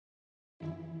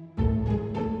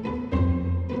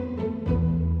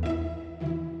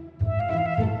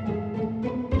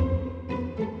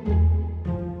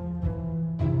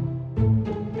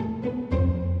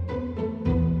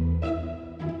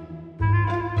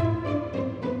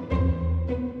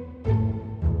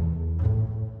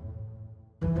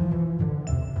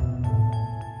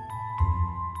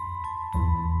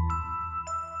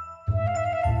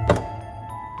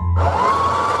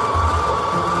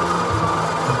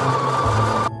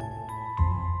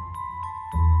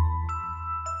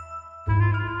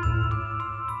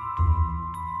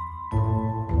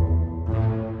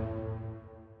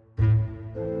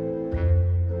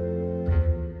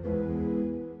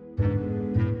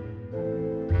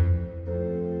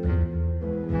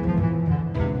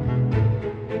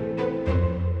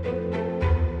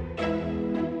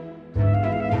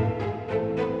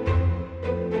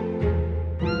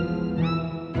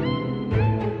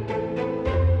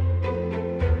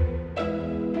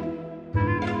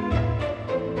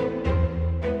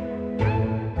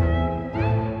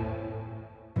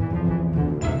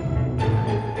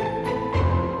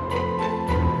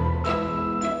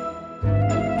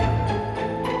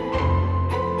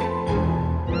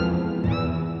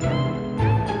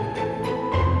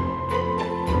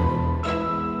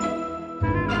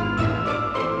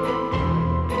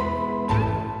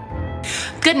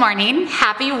Good morning,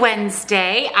 happy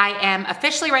Wednesday. I am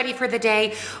officially ready for the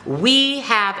day. We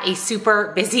have a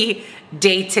super busy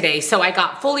day today. So I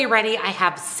got fully ready. I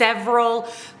have several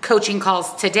coaching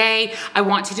calls today. I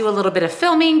want to do a little bit of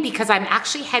filming because I'm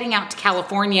actually heading out to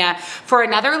California for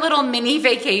another little mini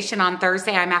vacation on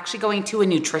Thursday. I'm actually going to a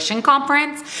nutrition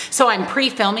conference. So I'm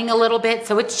pre-filming a little bit.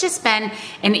 So it's just been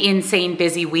an insane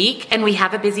busy week. And we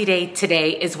have a busy day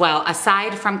today as well.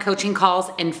 Aside from coaching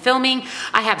calls and filming,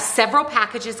 I have several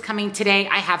packages coming today.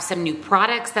 I have some new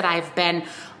products that I've been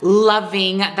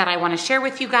loving that I want to share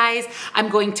with you guys. I'm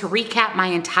going to recap my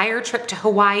entire trip to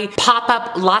Hawaii, pop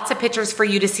up lots of pictures for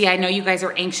you to see. I know you guys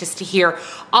are anxious to hear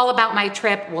all about my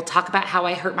trip. We'll talk about how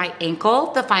I hurt my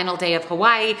ankle the final day of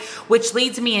Hawaii, which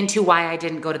leads me into why I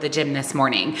didn't go to the gym this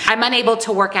morning. I'm unable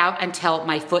to work out until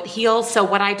my foot heals. So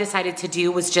what I decided to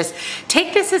do was just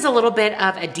take this as a little bit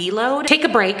of a deload, take a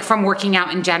break from working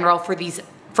out in general for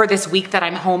this week that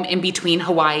I'm home in between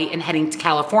Hawaii and heading to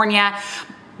California.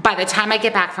 By the time I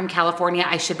get back from California,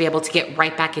 I should be able to get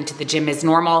right back into the gym as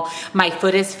normal. My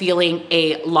foot is feeling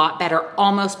a lot better,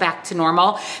 almost back to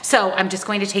normal. So I'm just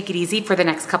going to take it easy for the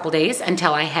next couple days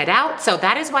until I head out. So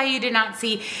that is why you did not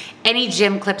see any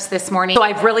gym clips this morning. So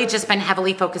I've really just been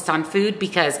heavily focused on food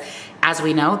because, as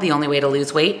we know, the only way to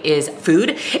lose weight is food.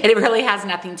 And it really has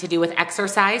nothing to do with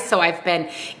exercise. So I've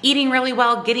been eating really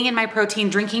well, getting in my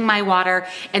protein, drinking my water,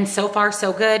 and so far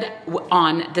so good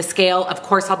on the scale. Of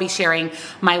course, I'll be sharing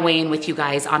my weigh-in with you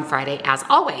guys on Friday as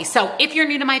always. So if you're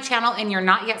new to my channel and you're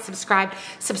not yet subscribed,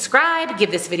 subscribe, give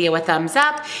this video a thumbs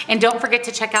up, and don't forget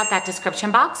to check out that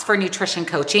description box for nutrition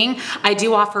coaching. I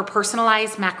do offer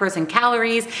personalized macros and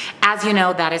calories. As you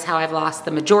know, that is how I've lost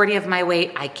the majority of my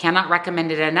weight. I cannot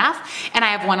recommend it enough. And I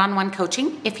have one-on-one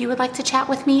coaching if you would like to chat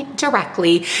with me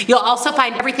directly. You'll also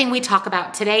find everything we talk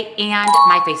about today and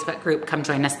my Facebook group. Come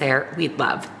join us there. We'd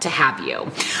love to have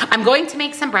you. I'm going to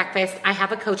make some breakfast. I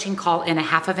have a coaching call in a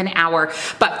half of an hour,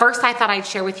 but first I thought I'd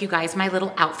share with you guys my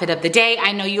little outfit of the day.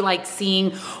 I know you like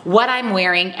seeing what I'm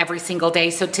wearing every single day,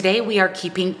 so today we are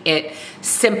keeping it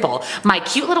simple. My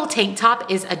cute little tank top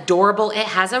is adorable. It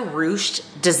has a ruched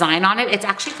design on it. It's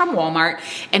actually from Walmart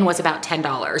and was about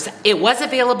 $10. It was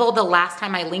available the last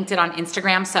time I linked it on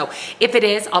Instagram, so if it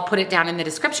is, I'll put it down in the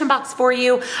description box for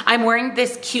you. I'm wearing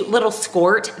this cute little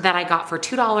skirt that I got for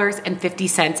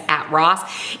 $2.50 at Ross.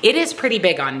 It is pretty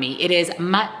big on me. It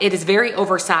is very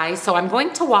oversized, so I'm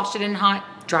going to wash it in hot,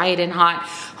 dry it in hot,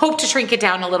 hope to shrink it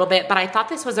down a little bit, but I thought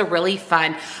this was a really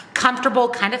fun, comfortable,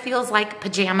 kind of feels like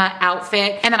pajama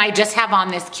outfit. And then I just have on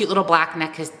this cute little black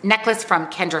necklace from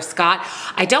Kendra Scott.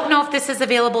 I don't know if this is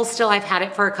available still. I've had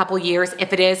it for a couple years.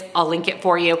 If it is, I'll link it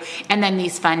for you. And then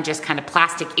these fun, just kind of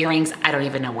plastic earrings. I don't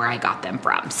even know where I got them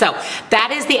from. So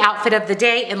that is the outfit of the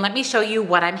day. And let me show you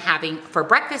what I'm having for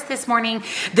breakfast this morning.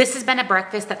 This has been a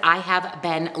breakfast that I have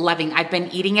been loving. I've been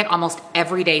eating it almost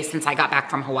every day since I got back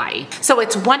from Hawaii. So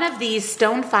it's one of these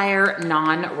Stonefire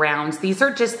naan rounds. These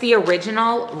are just the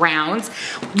original rounds.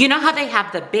 You know how they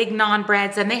have the big naan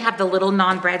breads and they have the little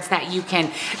naan breads that you can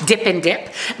dip and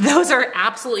dip? Those are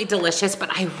absolutely delicious, but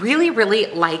I really, really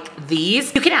like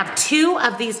these. You can have 2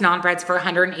 of these naan breads for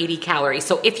 180 calories.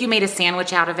 So if you made a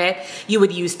sandwich out of it, you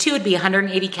would use 2, it'd be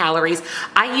 180 calories.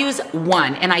 I use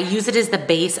 1 and I use it as the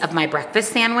base of my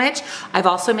breakfast sandwich. I've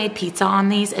also made pizza on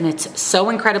these and it's so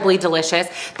incredibly delicious.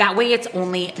 That way it's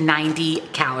only 90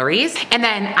 calories. And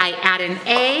then I add an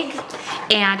egg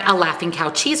and a Laughing Cow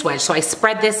cheese wedge. So I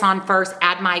spread this on first,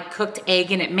 add my cooked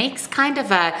egg, and it makes kind of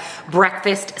a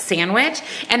breakfast sandwich.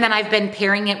 And then I've been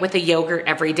pairing it with a yogurt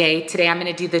every day. Today I'm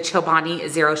gonna do the Chobani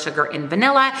Zero Sugar and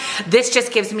Vanilla. This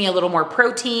just gives me a little more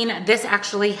protein. This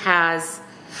actually has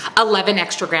 11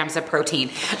 extra grams of protein.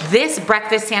 This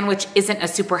breakfast sandwich isn't a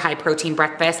super high protein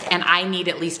breakfast, and I need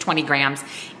at least 20 grams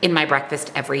in my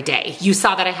breakfast every day. You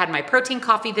saw that I had my protein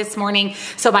coffee this morning,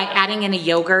 so by adding in a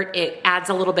yogurt, it adds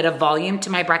a little bit of volume to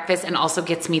my breakfast and also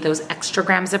gets me those extra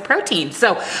grams of protein.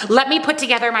 So let me put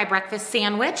together my breakfast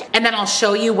sandwich, and then I'll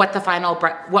show you what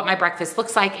what my breakfast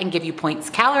looks like and give you points,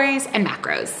 calories, and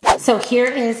macros. So here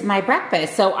is my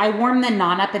breakfast. So I warm the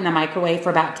naan up in the microwave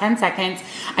for about 10 seconds.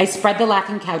 I spread the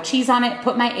Laughing Cow cheese on it,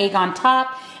 put my egg on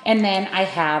top, and then I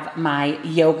have my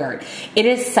yogurt. It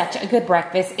is such a good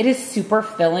breakfast. It is super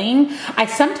filling. I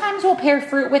sometimes will pair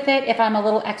fruit with it if I'm a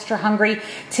little extra hungry.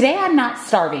 Today I'm not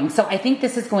starving, so I think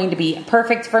this is going to be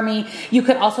perfect for me. You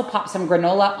could also pop some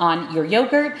granola on your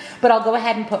yogurt, but I'll go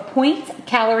ahead and put points,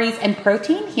 calories, and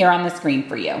protein here on the screen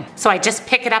for you. So I just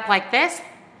pick it up like this.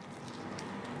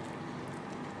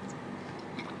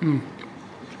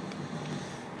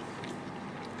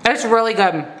 It's really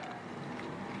good.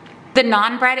 The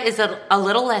naan bread is a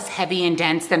little less heavy and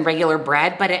dense than regular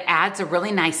bread, but it adds a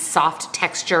really nice soft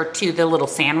texture to the little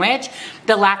sandwich.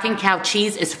 The LAKANTO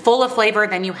cheese is full of flavor.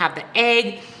 Then you have the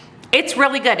egg. It's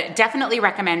really good. Definitely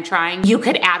recommend trying. You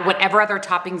could add whatever other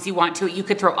toppings you want to it. You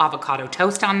could throw avocado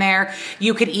toast on there.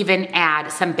 You could even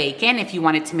add some bacon if you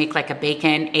wanted to make like a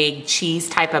bacon, egg, cheese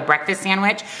type of breakfast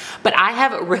sandwich. But I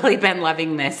have really been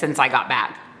loving this since I got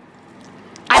back.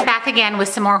 I'm back again with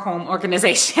some more home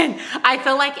organization. I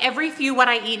feel like every few what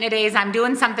I eat in a day is I'm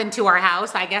doing something to our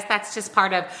house. I guess that's just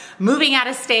part of moving out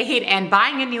of state and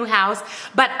buying a new house.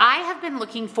 But I have been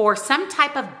looking for some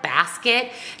type of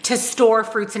basket to store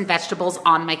fruits and vegetables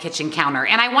on my kitchen counter.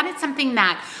 And I wanted something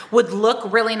that would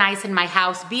look really nice in my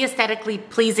house, be aesthetically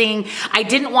pleasing. I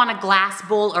didn't want a glass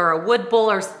bowl or a wood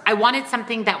bowl, or I wanted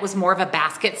something that was more of a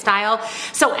basket style.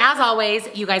 So as always,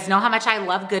 you guys know how much I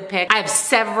love Good Pick. I have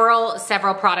several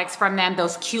products from them.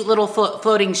 Those cute little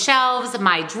floating shelves,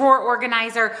 my drawer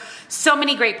organizer, so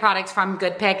many great products from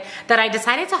Good Pick that I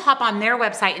decided to hop on their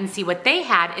website and see what they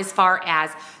had as far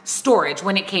as storage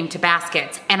when it came to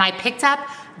baskets. And I picked up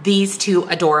these two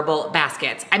adorable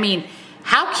baskets. I mean,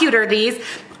 how cute are these?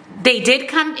 They did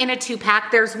come in a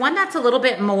 2-pack. There's one that's a little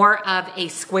bit more of a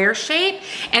square shape,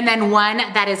 and then one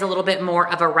that is a little bit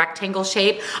more of a rectangle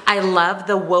shape. I love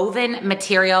the woven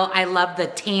material. I love the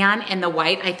tan and the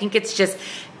white. I think it's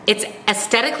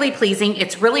aesthetically pleasing.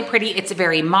 It's really pretty. It's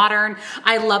very modern.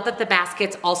 I love that the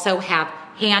baskets also have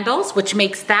handles, which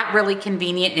makes that really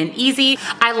convenient and easy.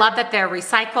 I love that they're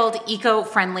recycled,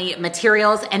 eco-friendly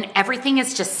materials, and everything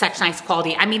is just such nice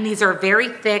quality. I mean, these are very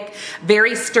thick,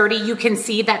 very sturdy. You can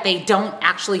see that they don't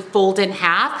actually fold in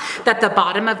half, that the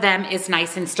bottom of them is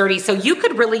nice and sturdy. So you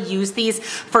could really use these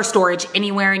for storage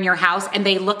anywhere in your house, and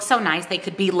they look so nice. They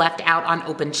could be left out on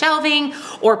open shelving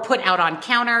or put out on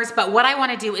counters. But what I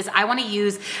want to do is I want to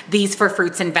use these for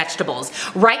fruits and vegetables.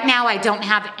 Right now, I don't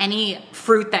have any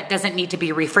fruit that doesn't need to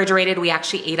be refrigerated. We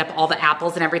actually ate up all the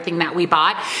apples and everything that we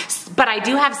bought. But I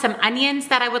do have some onions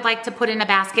that I would like to put in a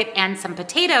basket and some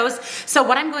potatoes. So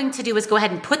what I'm going to do is go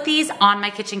ahead and put these on my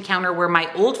kitchen counter where my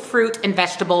old fruit and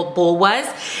vegetable bowl was.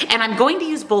 And I'm going to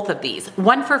use both of these.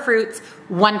 One for fruits,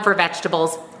 one for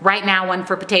vegetables. Right now, one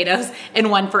for potatoes and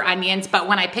one for onions. But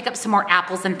when I pick up some more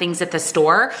apples and things at the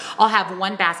store, I'll have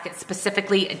one basket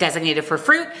specifically designated for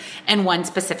fruit and one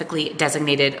specifically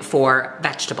designated for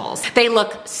vegetables. They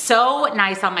look so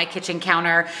nice on my kitchen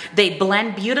counter. They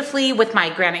blend beautifully with my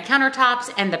granite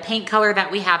countertops and the paint color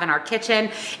that we have in our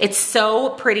kitchen. It's so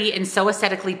pretty and so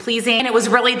aesthetically pleasing. And it was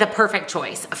really the perfect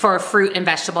choice for fruit and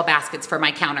vegetable baskets for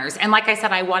my counters. And like I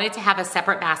said, I wanted to have a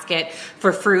separate basket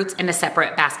for fruits and a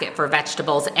separate basket for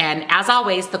vegetables. And as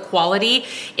always, the quality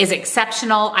is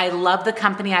exceptional. I love the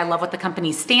company. I love what the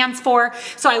company stands for.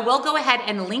 So I will go ahead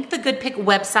and link the Good Pick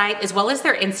website as well as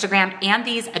their Instagram and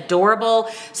these adorable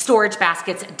storage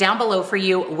baskets down below for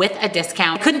you with a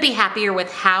discount. Couldn't be happier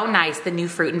with how nice the new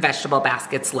fruit and vegetable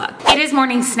baskets look. It is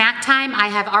morning snack time. I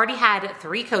have already had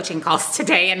 3 coaching calls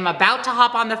today and I'm about to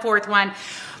hop on the 4th one,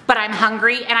 but I'm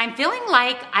hungry and I'm feeling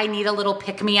like I need a little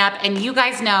pick-me-up. And you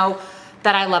guys know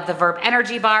that I love the Verb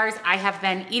energy bars. I have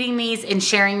been eating these and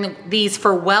sharing these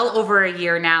for well over a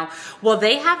year now. Well,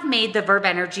 they have made the Verb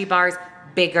energy bars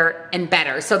bigger and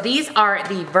better. So these are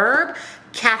the Verb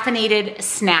caffeinated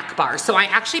snack bars. So I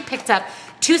actually picked up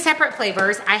 2 separate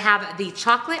flavors. I have the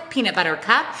chocolate peanut butter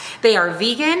cup. They are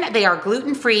vegan, they are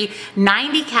gluten-free,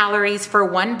 90 calories for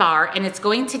 1 bar, and it's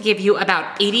going to give you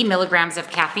about 80 milligrams of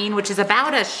caffeine, which is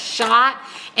about a shot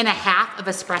and a half of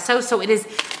espresso. So it is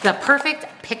the perfect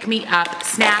pick-me-up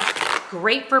snack.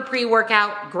 Great for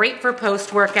pre-workout, great for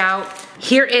post-workout.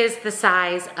 Here is the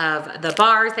size of the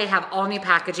bars. They have all new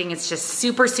packaging. It's just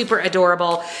super, super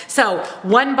adorable. So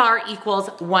 1 bar equals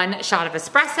 1 shot of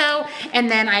espresso.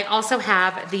 And then I also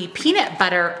have the peanut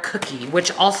butter cookie,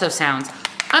 which also sounds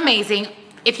amazing.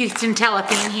 If you can tell a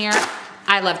theme here,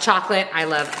 I love chocolate, I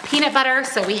love peanut butter.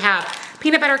 So we have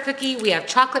peanut butter cookie, we have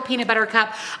chocolate peanut butter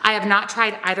cup. I have not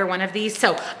tried either one of these.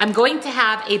 So I'm going to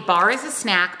have a bar as a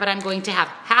snack, but I'm going to have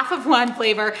half of one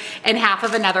flavor and half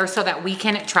of another so that we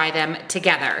can try them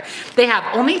together. They have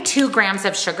only 2 grams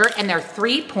of sugar and they're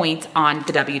 3 points on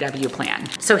the WW plan.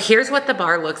 So here's what the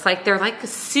bar looks like. They're like a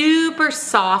super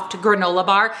soft granola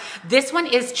bar. This one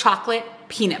is chocolate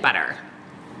peanut butter.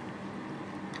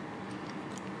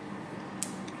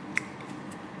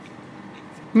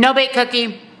 No bake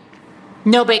cookie.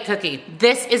 No bake cookie.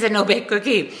 This is a no bake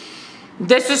cookie.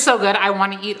 This is so good. I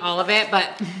want to eat all of it,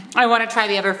 but I want to try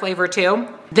the other flavor too.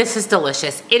 This is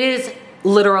delicious. It is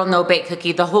literal no bake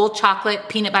cookie. The whole chocolate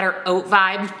peanut butter oat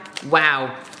vibe.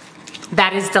 Wow.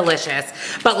 That is delicious.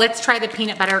 But let's try the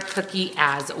peanut butter cookie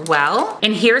as well.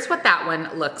 And here's what that one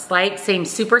looks like. Same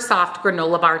super soft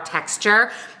granola bar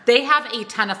texture. They have a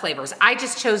ton of flavors. I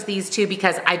just chose these two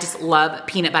because I just love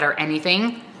peanut butter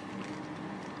anything.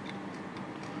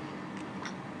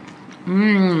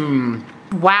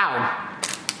 Wow.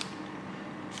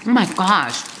 Oh my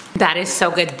gosh. That is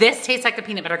so good. This tastes like a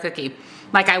peanut butter cookie.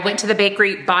 Like I went to the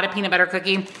bakery, bought a peanut butter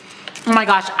cookie. Oh my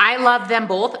gosh, I love them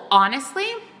both. Honestly,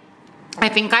 I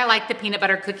think I like the peanut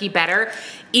butter cookie better,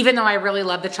 even though I really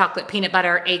love the chocolate peanut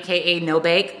butter, AKA no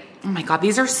bake. Oh my God,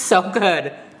 these are so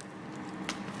good.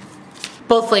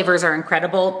 Both flavors are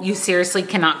incredible. You seriously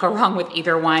cannot go wrong with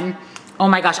either one. Oh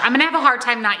my gosh, I'm gonna have a hard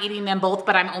time not eating them both,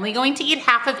 but I'm only going to eat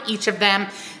half of each of them.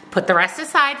 Put the rest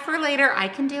aside for later. I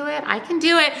can do it, I can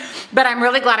do it. But I'm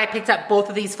really glad I picked up both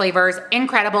of these flavors.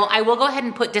 Incredible. I will go ahead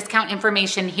and put discount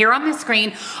information here on the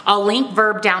screen. I'll link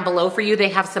Verb down below for you. They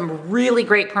have some really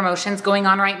great promotions going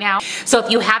on right now. So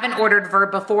if you haven't ordered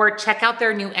Verb before, check out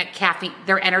their new caffeine,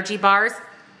 their energy bars.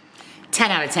 10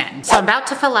 out of 10. So I'm about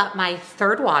to fill up my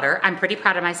third water. I'm pretty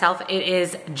proud of myself. It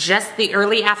is just the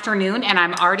early afternoon and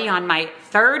I'm already on my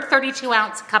third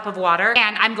 32-ounce cup of water.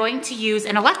 And I'm going to use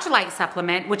an electrolyte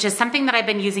supplement, which is something that I've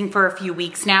been using for a few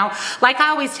weeks now. Like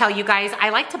I always tell you guys, I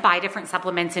like to buy different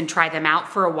supplements and try them out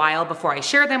for a while before I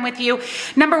share them with you.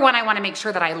 Number one, I wanna make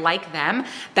sure that I like them,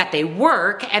 that they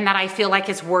work, and that I feel like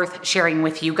it's worth sharing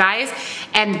with you guys.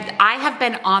 And I have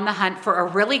been on the hunt for a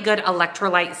really good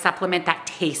electrolyte supplement that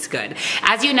tastes good.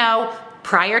 As you know,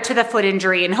 prior to the foot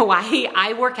injury in Hawaii,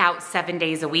 I work out 7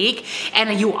 days a week,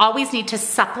 and you always need to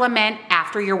supplement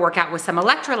after your workout with some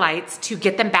electrolytes to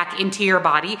get them back into your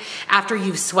body after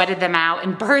you've sweated them out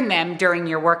and burned them during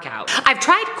your workout. I've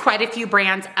tried quite a few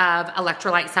brands of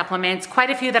electrolyte supplements, quite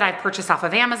a few that I've purchased off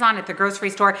of Amazon at the grocery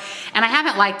store, and I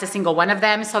haven't liked a single one of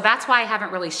them, so that's why I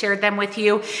haven't really shared them with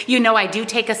you. You know, I do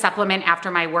take a supplement after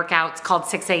my workouts called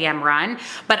 6 a.m. Run,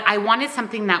 but I wanted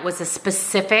something that was a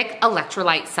specific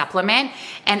electrolyte supplement,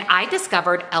 and I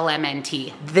discovered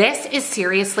LMNT. This is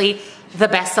seriously the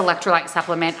best electrolyte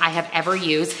supplement I have ever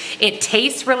used. It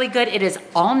tastes really good. It is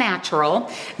all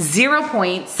natural, 0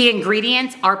 points. The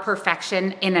ingredients are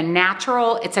perfection in a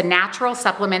natural, it's a natural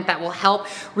supplement that will help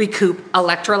recoup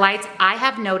electrolytes. I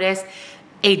have noticed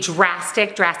a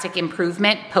drastic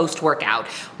improvement post-workout.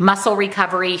 Muscle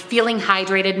recovery, feeling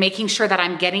hydrated, making sure that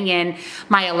I'm getting in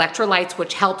my electrolytes,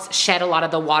 which helps shed a lot of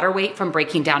the water weight from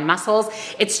breaking down muscles.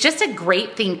 It's just a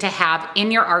great thing to have in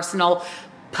your arsenal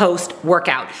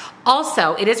post-workout.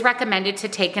 Also, it is recommended to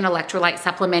take an electrolyte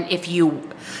supplement if you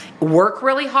work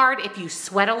really hard, if you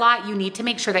sweat a lot, you need to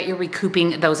make sure that you're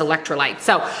recouping those electrolytes.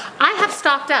 So I have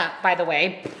stocked up, by the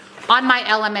way, on my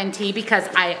LMNT because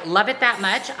I love it that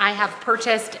much. I have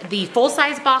purchased the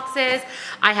full-size boxes.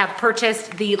 I have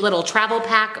purchased the little travel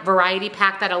pack, variety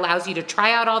pack that allows you to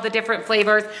try out all the different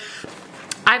flavors.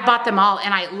 I've bought them all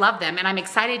and I love them, and I'm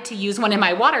excited to use one in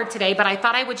my water today, but I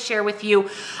thought I would share with you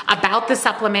about the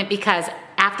supplement because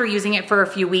after using it for a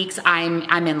few weeks,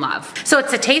 I'm in love. So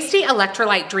it's a tasty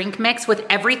electrolyte drink mix with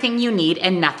everything you need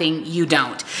and nothing you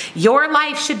don't. Your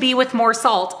life should be with more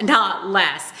salt, not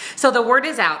less. So the word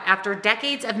is out. After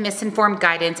decades of misinformed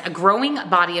guidance, a growing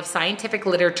body of scientific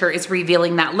literature is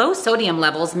revealing that low sodium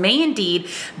levels may indeed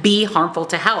be harmful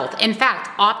to health. In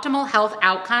fact, optimal health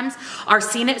outcomes are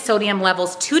seen at sodium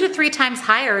levels 2 to 3 times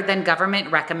higher than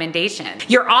government recommendations.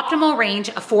 Your optimal range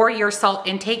for your salt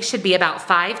intake should be about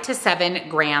 5 to 7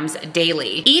 grams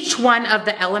daily. Each one of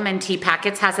the LMNT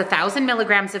packets has 1,000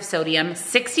 milligrams of sodium,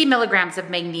 60 milligrams of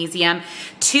magnesium,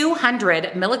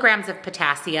 200 milligrams of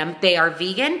potassium. They are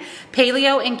vegan,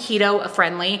 paleo, and keto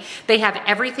friendly. They have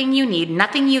everything you need,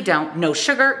 nothing you don't, no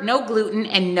sugar, no gluten,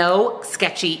 and no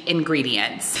sketchy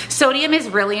ingredients. Sodium is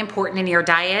really important in your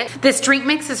diet. This drink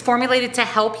mix is formulated to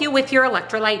help you with your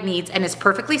electrolyte needs and is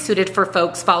perfectly suited for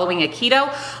folks following a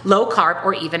keto, low carb,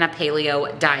 or even a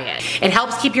paleo diet. It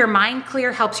helps keep your mind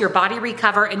clear, helps your body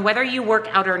recover, and whether you work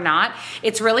out or not,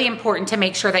 it's really important to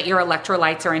make sure that your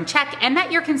electrolytes are in check and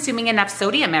that you're consuming enough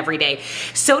sodium every day.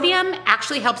 Sodium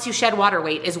actually helps you shed water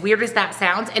weight, as weird as that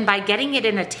sounds, and by getting it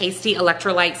in a tasty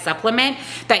electrolyte supplement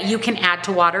that you can add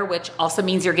to water, which also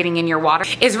means you're getting in your water,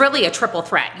 is really a triple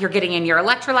threat. You're getting in your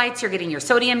electrolytes, you're getting your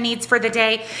sodium needs for the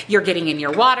day, you're getting in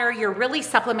your water, you're really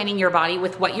supplementing your body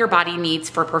with what your body needs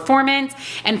for performance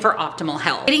and for optimal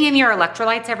health. Getting in your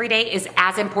electrolytes every day is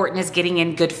as important as getting getting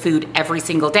in good food every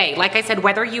single day. Like I said,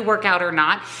 whether you work out or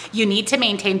not, you need to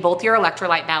maintain both your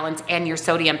electrolyte balance and your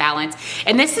sodium balance.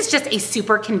 And this is just a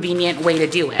super convenient way to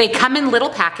do it. They come in little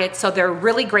packets, so they're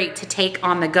really great to take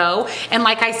on the go. And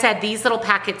like I said, these little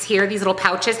packets here, these little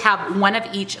pouches have one of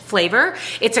each flavor.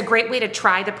 It's a great way to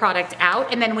try the product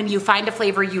out. And then when you find a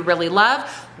flavor you really love,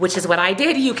 which is what I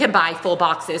did, you can buy full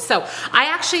boxes. So I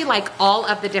actually like all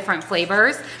of the different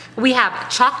flavors. We have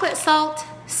chocolate salt,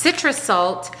 citrus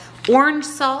salt, orange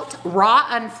salt, raw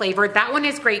unflavored. That one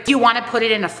is great. If you want to put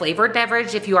it in a flavored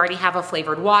beverage, if you already have a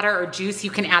flavored water or juice,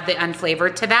 you can add the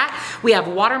unflavored to that. We have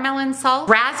watermelon salt,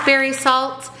 raspberry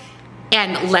salt,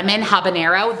 and lemon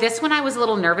habanero. This one I was a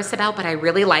little nervous about, but I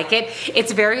really like it.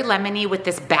 It's very lemony with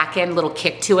this back end little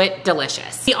kick to it.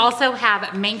 Delicious. We also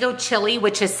have mango chili,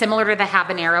 which is similar to the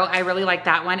habanero. I really like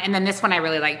that one. And then this one I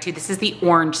really like too. This is the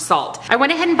orange salt. I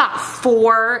went ahead and bought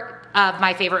 4 of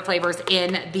my favorite flavors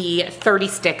in the 30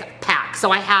 stick pack.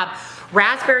 So I have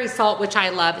raspberry salt, which I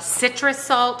love, citrus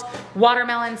salt,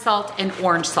 watermelon salt, and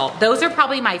orange salt. Those are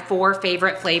probably my 4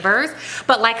 favorite flavors.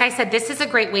 But like I said, this is a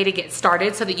great way to get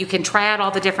started so that you can try out all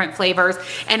the different flavors.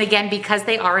 And again, because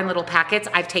they are in little packets,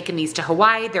 I've taken these to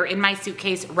Hawaii. They're in my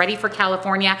suitcase, ready for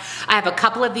California. I have a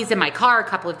couple of these in my car, a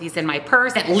couple of these in my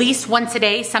purse, at least once a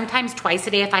day, sometimes twice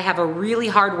a day. If I have a really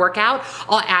hard workout,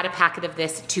 I'll add a packet of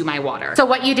this to my water. So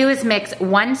what you do is mix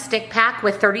 1 stick pack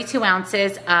with 32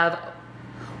 ounces of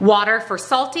water for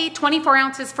salty, 24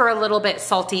 ounces for a little bit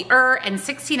saltier, and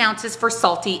 16 ounces for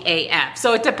salty AF.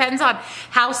 So it depends on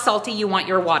how salty you want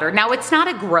your water. Now it's not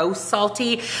a gross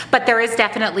salty, but there is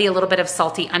definitely a little bit of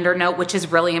salty undernote, which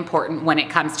is really important when it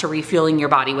comes to refueling your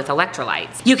body with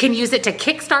electrolytes. You can use it to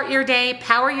kickstart your day,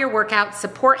 power your workout,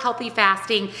 support healthy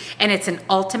fasting, and it's an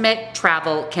ultimate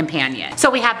travel companion.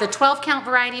 So we have the 12 count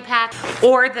variety pack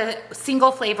or the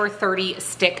single flavor 30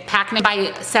 stick pack. And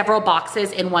buy several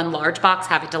boxes in one large box,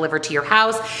 have it delivered to your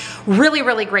house. Really,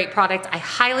 really great product. I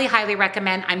highly, highly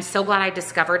recommend. I'm so glad I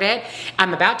discovered it.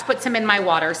 I'm about to put some in my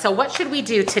water. So what should we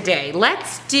do today?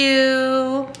 Let's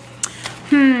do,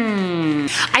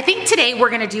 I think today we're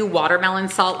gonna do watermelon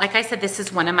salt. Like I said, this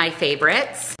is one of my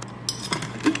favorites.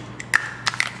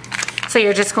 So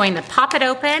you're just going to pop it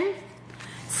open,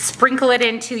 sprinkle it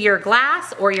into your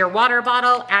glass or your water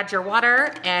bottle, add your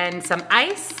water and some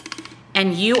ice,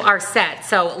 and you are set.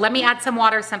 So let me add some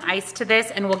water, some ice to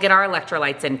this, and we'll get our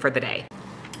electrolytes in for the day.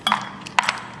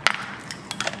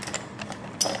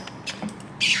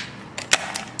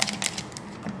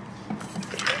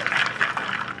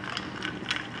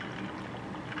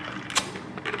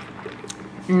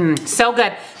 So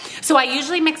good. So I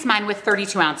usually mix mine with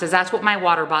 32 ounces. That's what my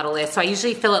water bottle is. So I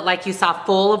usually fill it like you saw,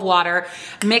 full of water,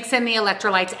 mix in the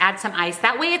electrolytes, add some ice.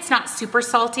 That way it's not super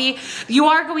salty. You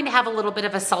are going to have a little bit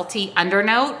of a salty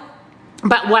undernote,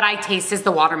 but what I taste is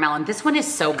the watermelon. This one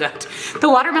is so good. The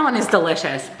watermelon is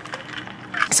delicious.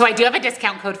 So I do have a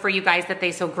discount code for you guys that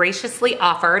they so graciously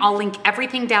offered. I'll link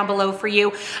everything down below for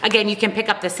you. Again, you can pick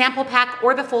up the sample pack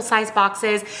or the full-size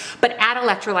boxes, but add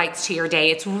electrolytes to your day.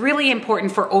 It's really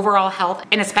important for overall health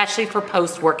and especially for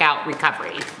post-workout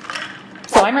recovery.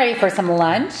 So I'm ready for some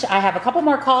lunch. I have a couple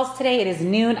more calls today. It is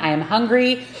noon. I am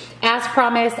hungry. As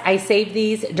promised, I saved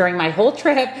these during my whole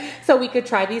trip so we could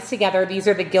try these together. These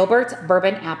are the Gilbert's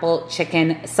Bourbon Apple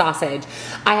Chicken Sausage.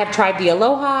 I have tried the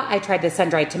Aloha. I tried the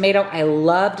sun-dried tomato. I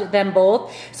loved them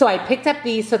both. So I picked up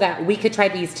these so that we could try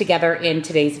these together in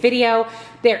today's video.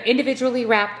 They're individually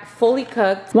wrapped, fully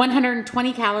cooked,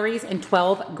 120 calories and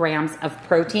 12 grams of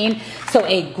protein. So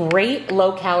a great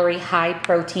low-calorie,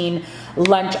 high-protein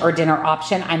lunch or dinner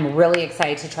option. I'm really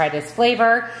excited to try this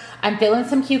flavor. I'm feeling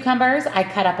some cucumbers. I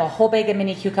cut up a whole bag of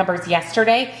mini cucumbers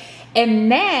yesterday.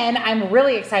 And then I'm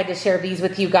really excited to share these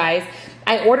with you guys.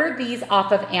 I ordered these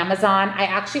off of Amazon. I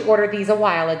actually ordered these a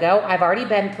while ago. I've already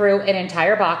been through an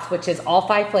entire box, which is all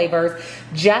 5 flavors.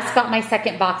 Just got my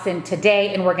second box in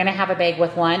today, and we're gonna have a bag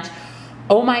with lunch.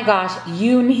 Oh my gosh,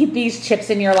 you need these chips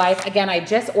in your life. Again, I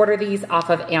just ordered these off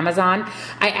of Amazon.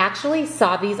 I actually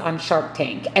saw these on Shark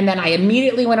Tank, and then I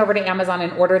immediately went over to Amazon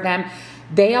and ordered them.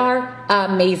 They are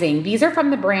amazing. These are from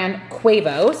the brand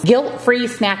Quavos. Guilt-free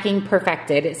snacking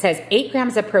perfected. It says 8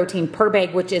 grams of protein per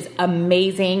bag, which is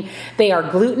amazing. They are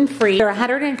gluten-free. They're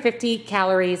 150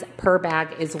 calories per bag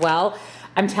as well.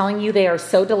 I'm telling you, they are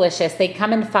so delicious. They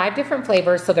come in 5 different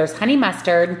flavors. So there's honey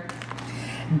mustard,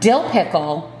 dill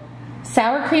pickle,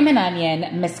 sour cream and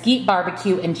onion, mesquite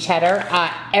barbecue, and cheddar.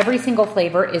 Every single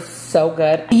flavor is so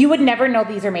good. You would never know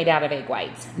these are made out of egg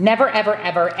whites. Never, ever,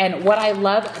 ever. And what I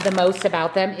love the most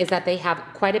about them is that they have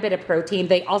quite a bit of protein.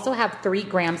 They also have 3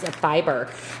 grams of fiber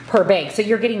per bag. So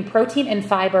you're getting protein and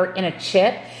fiber in a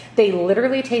chip. They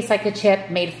literally taste like a chip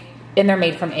made and they're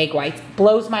made from egg whites.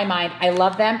 Blows my mind. I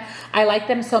love them. I like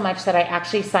them so much that I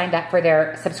actually signed up for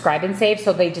their subscribe and save,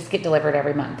 so they just get delivered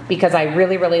every month because I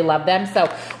really, really love them.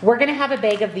 So we're gonna have a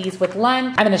bag of these with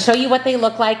lunch. I'm gonna show you what they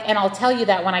look like, and I'll tell you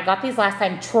that when I got these last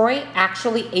time, Troy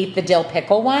actually ate the dill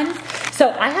pickle ones. So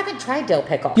I haven't tried dill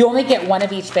pickle. You only get one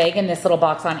of each bag in this little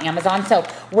box on Amazon. So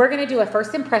we're gonna do a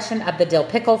first impression of the dill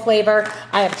pickle flavor.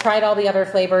 I have tried all the other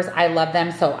flavors. I love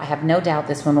them, so I have no doubt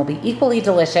this one will be equally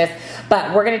delicious.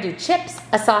 But we're gonna do chips,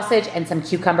 a sausage, and some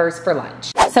cucumbers for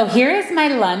lunch. So here is my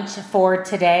lunch for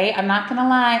today. I'm not gonna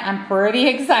lie, I'm pretty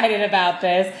excited about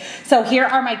this. So here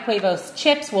are my Huevos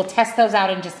chips. We'll test those out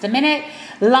in just a minute.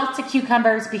 Lots of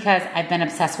cucumbers because I've been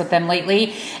obsessed with them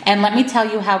lately. And let me tell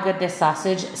you how good this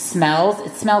sausage smells.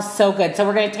 It smells so good. So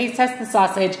we're gonna taste test the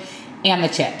sausage and the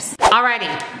chips.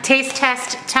 Alrighty, taste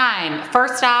test time.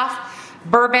 First off,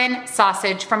 bourbon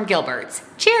sausage from Gilbert's.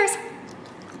 Cheers.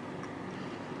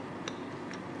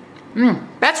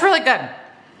 That's really good.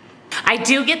 I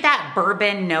do get that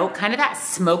bourbon note, kind of that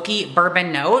smoky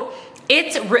bourbon note.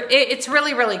 It's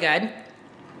really, really good.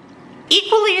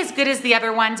 Equally as good as the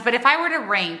other ones, but if I were to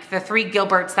rank the 3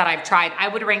 Gilbert's that I've tried, I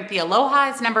would rank the Aloha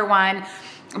as number 1,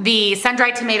 the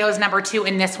sun-dried tomatoes number 2,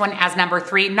 and this one as number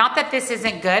 3. Not that this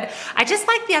isn't good. I just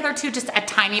like the other 2 just a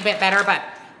tiny bit better, but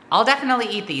I'll definitely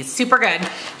eat these. Super good.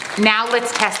 Now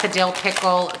let's test the dill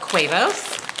pickle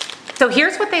Huevos. So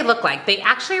here's what they look like. They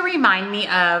actually remind me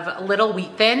of little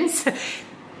wheat thins,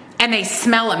 and they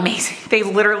smell amazing. They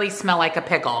literally smell like a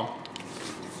pickle.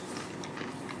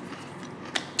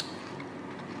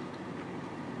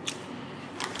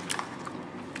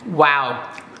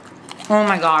 Wow. Oh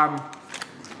my God.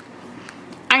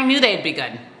 I knew they'd be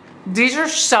good. These are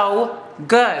so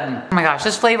good. Oh my gosh,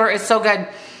 this flavor is so good.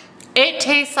 It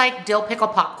tastes like dill pickle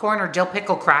popcorn or dill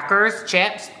pickle crackers,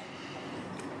 chips.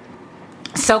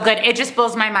 So good. It just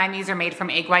blows my mind these are made from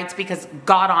egg whites because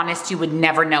God honest, you would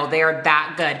never know. They are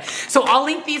that good. So I'll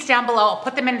link these down below. I'll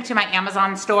put them into my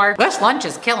Amazon store. This lunch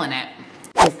is killing it.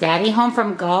 Is Daddy home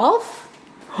from golf?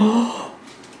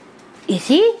 Is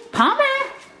he? Palmer?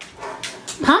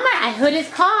 Palmer, I heard his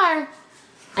car.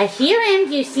 I hear him.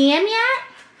 Do you see him yet?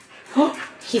 Oh,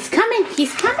 he's coming.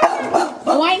 He's coming.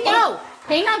 Oh, I know.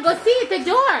 Hang on. Go see at the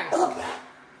door.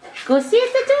 Go see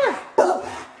at the door.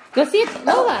 Go see it.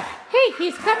 Lola. Hey,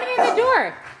 he's coming in the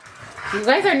door. You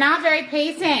guys are not very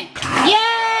patient.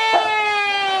 Yay!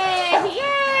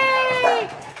 Yay!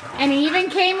 And he even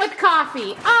came with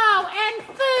coffee. Oh, and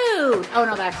food. Oh,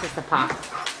 no, that's just a pop.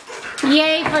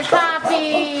 Yay for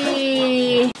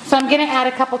coffee. So I'm gonna add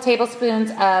a couple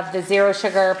tablespoons of the zero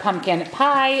sugar pumpkin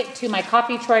pie to my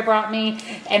coffee Troy brought me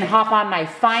and hop on my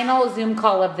final Zoom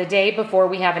call of the day before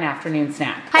we have an afternoon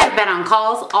snack. I've been on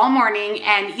calls all morning,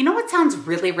 and you know what sounds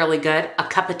really, really good? A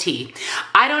cup of tea.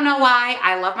 I don't know why.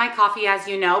 I love my coffee, as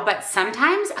you know, but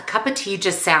sometimes a cup of tea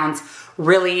just sounds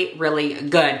really, really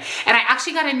good. And I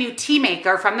actually got a new tea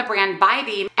maker from the brand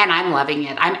By, and I'm loving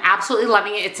it. I'm absolutely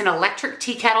loving it. It's an electric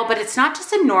tea kettle, but it's not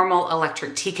just a normal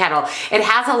electric tea kettle. It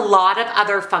has a lot of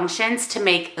other functions to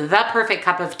make the perfect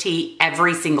cup of tea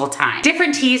every single time.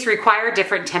 Different teas require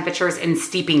different temperatures and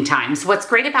steeping times. What's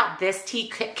great about this tea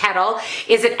kettle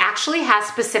is it actually has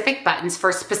specific buttons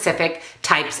for specific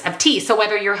types of tea. So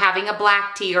whether you're having a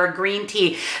black tea or a green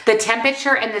tea, the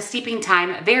temperature and the steeping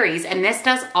time varies, and this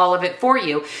does all of it for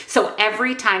you. So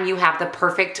every time you have the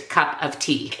perfect cup of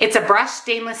tea. It's a brushed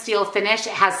stainless steel finish.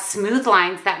 It has smooth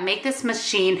lines that make this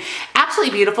machine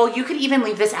absolutely beautiful. You could even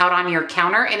leave this out on your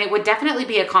counter and it would definitely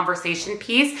be a conversation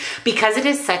piece because it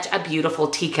is such a beautiful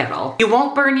tea kettle. You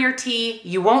won't burn your tea,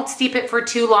 you won't steep it for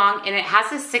too long, and it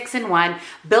has a 6-in-1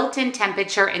 built-in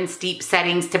temperature and steep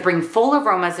settings to bring full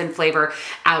aromas and flavor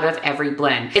out of every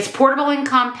blend. It's portable and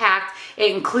compact.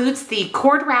 It includes the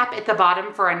cord wrap at the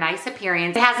bottom for a nice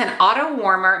appearance. It has an auto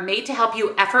warmer made to help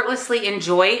you effortlessly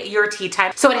enjoy your tea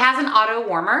time. So it has an auto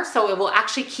warmer, so it will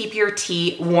actually keep your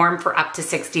tea warm for up to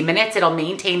 60 minutes. It'll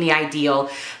maintain the ideal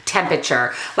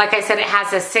temperature. Like I said, it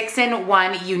has a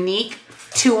 6-in-1 unique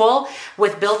tool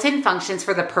with built-in functions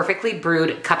for the perfectly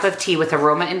brewed cup of tea with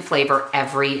aroma and flavor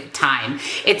every time.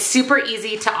 It's super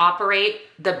easy to operate.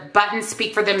 The buttons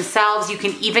speak for themselves. You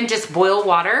can even just boil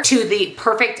water to the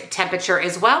perfect temperature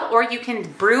as well, or you can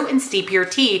brew and steep your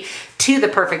tea to the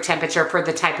perfect temperature for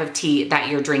the type of tea that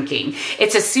you're drinking.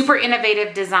 It's a super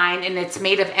innovative design, and it's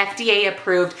made of FDA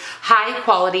approved high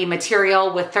quality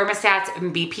material with thermostats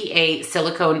and BPA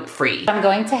silicone free. I'm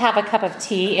going to have a cup of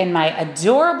tea in my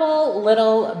adorable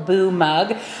little Boo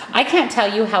mug. I can't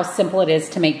tell you how simple it is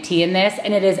to make tea in this,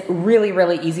 and it is really,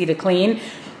 really easy to clean.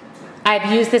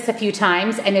 I've used this a few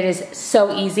times and it is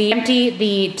so easy. Empty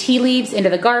the tea leaves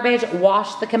into the garbage,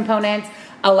 wash the components,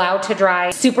 allowed to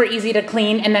dry, super easy to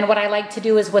clean. And then what I like to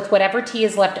do is with whatever tea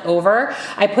is left over,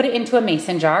 I put it into a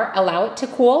mason jar, allow it to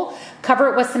cool, cover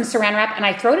it with some saran wrap, and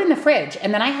I throw it in the fridge.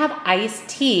 And then I have iced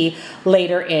tea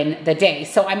later in the day.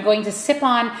 So I'm going to sip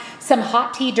on some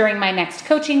hot tea during my next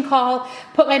coaching call,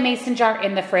 put my mason jar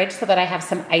in the fridge so that I have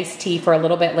some iced tea for a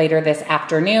little bit later this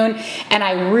afternoon. And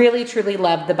I really, truly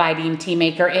love the Bidene tea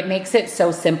maker. It makes it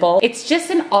so simple. It's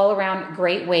just an all-around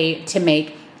great way to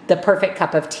make the perfect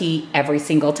cup of tea every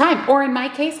single time. Or in my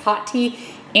case, hot tea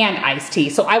and iced tea.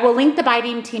 So I will link the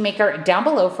Bidene tea maker down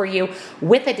below for you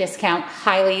with a discount.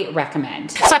 Highly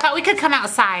recommend. So I thought we could come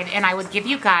outside and I would give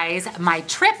you guys my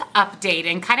trip update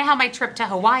and kind of how my trip to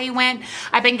Hawaii went.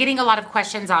 I've been getting a lot of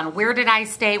questions on where did I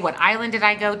stay, what island did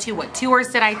I go to, what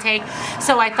tours did I take.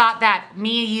 So I thought that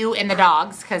me, you, and the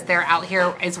dogs, because they're out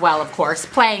here as well, of course,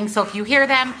 playing. So if you hear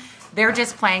them, they're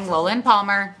just playing Lola and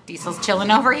Palmer. Diesel's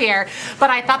chilling over here. But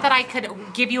I thought that I could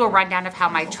give you a rundown of how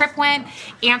my trip went,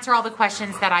 answer all the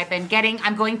questions that I've been getting.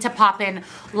 I'm going to pop in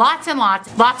lots and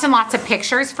lots of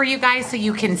pictures for you guys so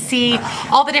you can see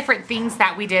all the different things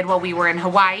that we did while we were in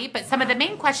Hawaii. But some of the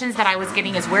main questions that I was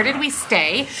getting is where did we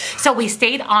stay? So we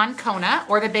stayed on Kona,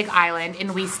 or the Big Island,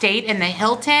 and we stayed in the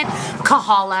Hilton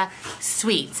Kahala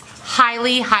Suites.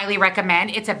 Highly, highly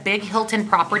recommend. It's a big Hilton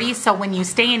property, so when you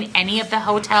stay in any of the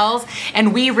hotels,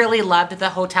 and we really loved the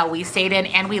hotel we stayed in,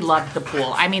 and we loved the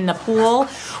pool. I mean, the pool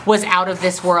was out of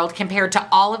this world compared to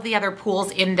all of the other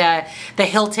pools in the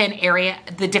Hilton area,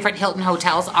 the different Hilton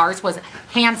hotels. Ours was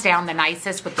hands down the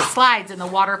nicest with the slides and the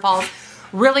waterfalls.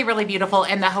 Really, really beautiful,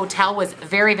 and the hotel was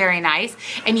very, very nice,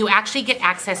 and you actually get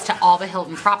access to all the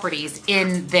Hilton properties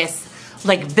in this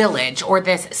like village or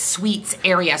this suites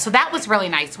area. So that was really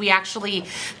nice. We actually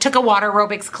took a water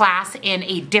aerobics class in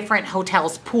a different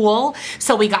hotel's pool.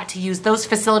 So we got to use those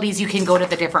facilities. You can go to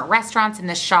the different restaurants and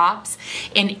the shops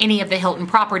in any of the Hilton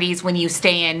properties when you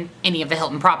stay in any of the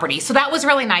Hilton properties. So that was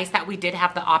really nice that we did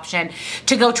have the option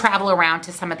to go travel around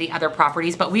to some of the other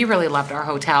properties, but we really loved our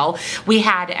hotel. We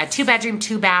had a 2-bedroom,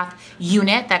 2-bath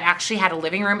unit that actually had a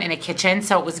living room and a kitchen.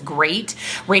 So it was great.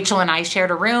 Rachel and I shared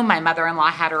a room. My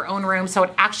mother-in-law had her own room. So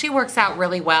it actually works out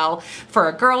really well for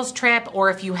a girls trip, or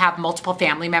if you have multiple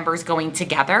family members going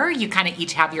together, you kind of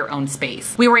each have your own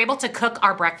space. We were able to cook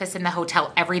our breakfast in the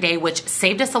hotel every day, which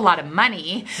saved us a lot of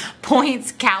money,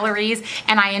 points, calories,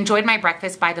 and I enjoyed my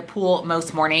breakfast by the pool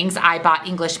most mornings. I bought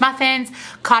English muffins,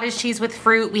 cottage cheese with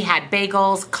fruit, we had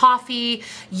bagels, coffee,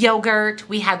 yogurt,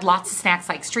 we had lots of snacks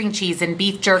like string cheese and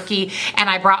beef jerky, and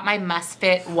I brought my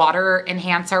MustFit water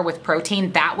enhancer with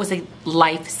protein. That was a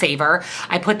lifesaver.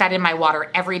 I put that in my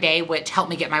water every day, which helped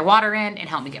me get my water in and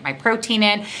helped me get my protein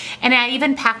in. And I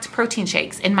even packed protein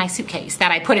shakes in my suitcase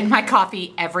that I put in my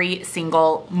coffee every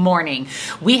single morning.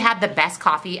 We had the best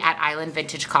coffee at Island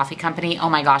Vintage Coffee Company.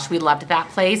 Oh my gosh, we loved that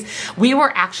place. We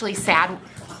were actually sad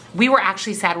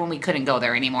when we couldn't go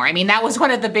there anymore. I mean, that was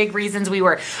one of the big reasons we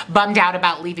were bummed out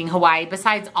about leaving Hawaii,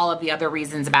 besides all of the other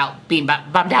reasons about being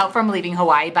bummed out from leaving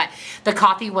Hawaii. But the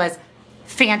coffee was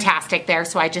fantastic there,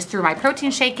 so I just threw my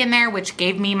protein shake in there, which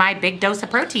gave me my big dose of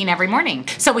protein every morning.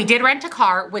 So we did rent a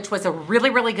car, which was a really,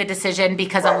 really good decision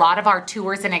because a lot of our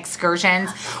tours and excursions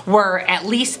were at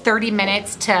least 30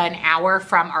 minutes to an hour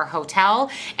from our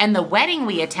hotel, and the wedding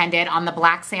we attended on the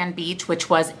Black Sand Beach, which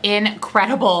was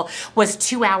incredible, was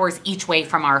 2 hours each way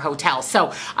from our hotel.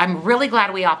 So I'm really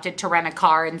glad we opted to rent a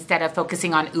car instead of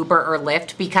focusing on Uber or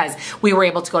Lyft, because we were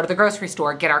able to go to the grocery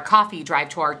store, get our coffee, drive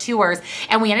to our tours,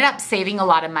 and we ended up saving a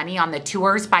lot of money on the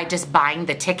tours by just buying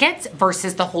the tickets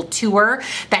versus the whole tour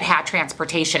that had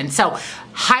transportation. So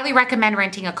highly recommend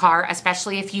renting a car,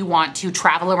 especially if you want to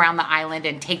travel around the island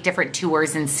and take different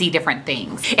tours and see different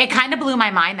things. It kind of blew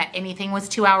my mind that anything was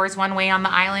 2 hours one way on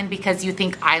the island, because you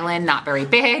think island, not very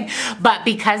big, but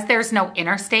because there's no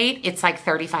interstate, it's like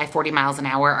 35, 40 miles an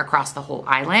hour across the whole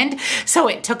island. So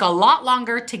it took a lot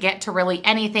longer to get to really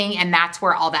anything, and that's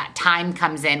where all that time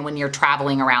comes in when you're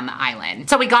traveling around the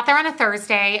island. So we got there on a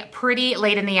Thursday, pretty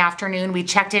late in the afternoon. We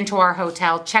checked into our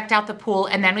hotel, checked out the pool,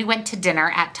 and then we went to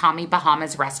dinner at Tommy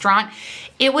Bahama's restaurant.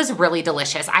 It was really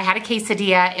delicious. I had a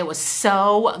quesadilla. It was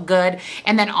so good.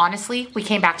 And then honestly, we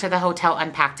came back to the hotel,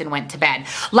 unpacked, and went to bed.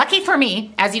 Lucky for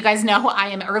me, as you guys know, I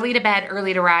am early to bed,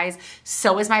 early to rise.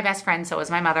 So is my best friend, so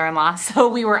is my mother-in-law. So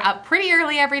we were up pretty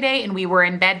early every day, and we were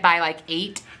in bed by like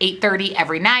 8:30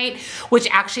 every night, which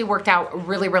actually worked out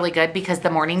really, really good because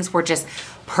the mornings were just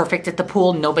perfect at the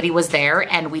pool. Nobody was there,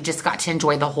 and we just got to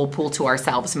enjoy the whole pool to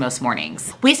ourselves most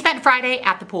mornings. We spent Friday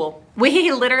at the pool.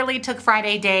 We literally took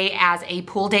Friday day as a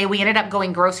pool day. We ended up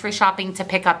going grocery shopping to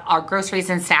pick up our groceries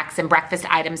and snacks and breakfast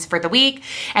items for the week.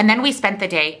 And then we spent the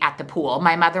day at the pool.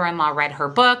 My mother-in-law read her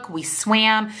book. We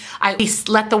swam. We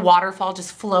let the waterfall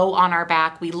just flow on our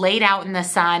back. We laid out in the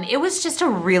sun. It was just a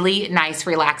really nice,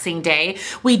 relaxing day.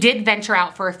 We did venture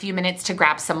out for a few minutes to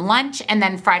grab some lunch. And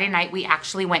then Friday night, we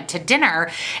actually went to dinner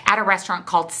at a restaurant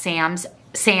called Sam's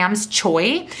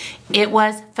Choi. It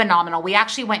was phenomenal. We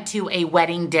actually went to a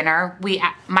wedding dinner.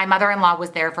 My mother-in-law was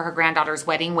there for her granddaughter's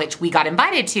wedding, which we got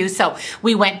invited to. So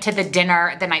we went to the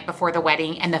dinner the night before the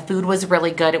wedding, and the food was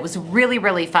really good. It was really,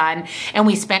 really fun. And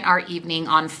we spent our evening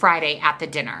on Friday at the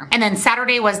dinner. And then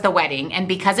Saturday was the wedding. And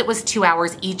because it was 2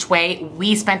 hours each way,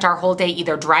 we spent our whole day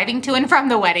either driving to and from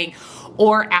the wedding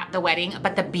or at the wedding,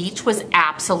 but the beach was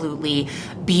absolutely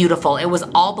beautiful. It was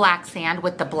all black sand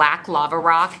with the black lava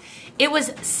rock. It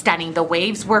was stunning. The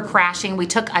waves were crashing. We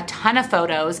took a ton of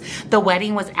photos. The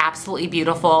wedding was absolutely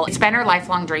beautiful. It's been her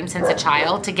lifelong dream since a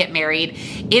child to get married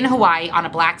in Hawaii on a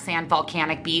black sand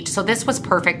volcanic beach. So this was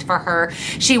perfect for her.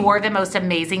 She wore the most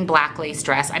amazing black lace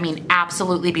dress. I mean,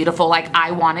 absolutely beautiful. Like,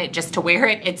 I want it just to wear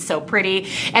it. It's so pretty.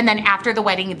 And then after the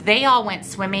wedding, they all went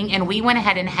swimming and we went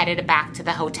ahead and headed back to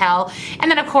the hotel. And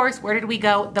then of course, where did we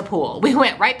go? The pool. We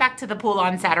went right back to the pool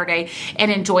on Saturday and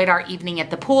enjoyed our evening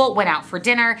at the pool, went out for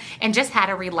dinner, and just had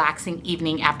a relaxing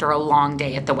evening after a long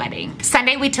day at the wedding.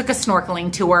 Sunday, we took a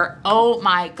snorkeling tour. Oh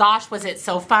my gosh, was it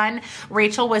so fun.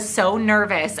 Rachel was so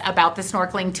nervous about the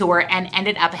snorkeling tour and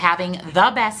ended up having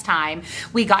the best time.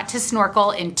 We got to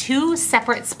snorkel in 2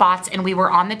 separate spots and we were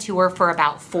on the tour for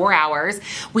about 4 hours.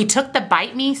 We took the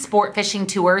Bite Me sport fishing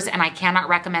tours and I cannot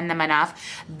recommend them enough.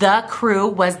 The crew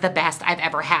was the best I've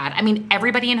ever had. I mean,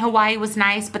 everybody in Hawaii was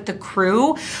nice, but the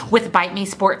crew with Bite Me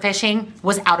sport fishing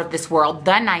was out of this world.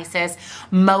 The nicest,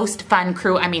 most fun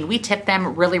crew. I mean, we tipped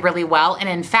them really, really well. And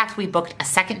in fact, we booked a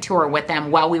second tour with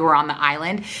them while we were on the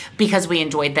island because we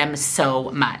enjoyed them so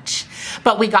much.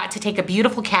 But we got to take a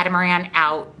beautiful catamaran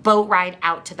boat ride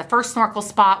out to the first snorkel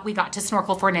spot. We got to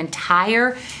snorkel for an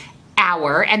entire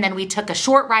hour. And then we took a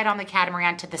short ride on the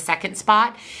catamaran to the second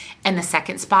spot. And the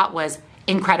second spot was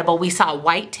incredible. We saw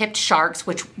white-tipped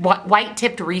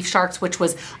reef sharks, which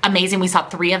was amazing. We saw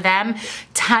 3 of them,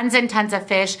 tons and tons of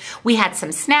fish. We had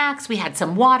some snacks, we had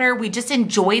some water. We just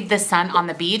enjoyed the sun on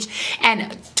the beach.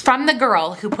 And from the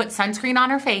girl who put sunscreen on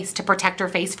her face to protect her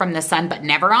face from the sun, but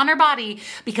never on her body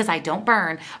because I don't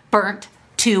burnt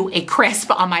to a crisp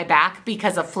on my back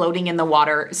because of floating in the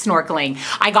water snorkeling.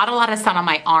 I got a lot of sun on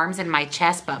my arms and my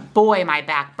chest, but boy, my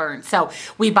back burnt. So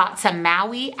we bought some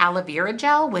Maui aloe vera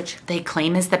gel, which they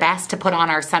claim is the best to put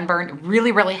on our sunburn. It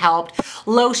really, really helped.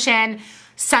 Lotion,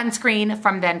 sunscreen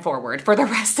from then forward for the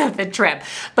rest of the trip.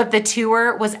 But the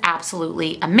tour was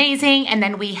absolutely amazing. And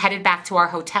then we headed back to our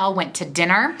hotel, went to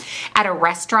dinner at a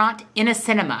restaurant in a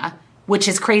cinema, which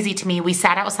is crazy to me. We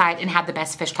sat outside and had the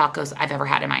best fish tacos I've ever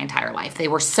had in my entire life. They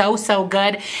were so, so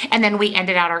good. And then we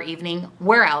ended out our evening,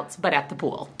 where else but at the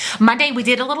pool. Monday, we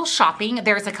did a little shopping.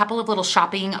 There's a couple of little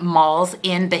shopping malls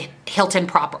in the Hilton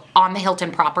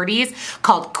properties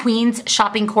called Queen's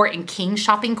Shopping Court and King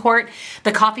Shopping Court.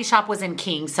 The coffee shop was in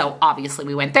King, so obviously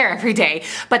we went there every day.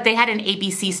 But they had an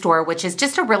ABC store, which is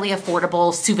just a really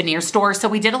affordable souvenir store. So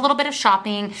we did a little bit of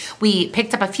shopping. We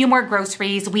picked up a few more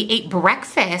groceries. We ate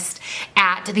breakfast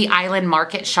at the Island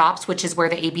Market Shops, which is where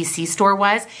the ABC store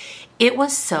was. It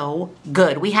was so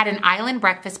good. We had an island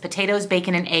breakfast, potatoes,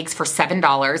 bacon, and eggs for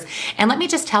 $7. And let me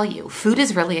just tell you, food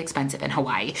is really expensive in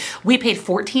Hawaii. We paid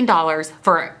 $14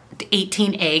 for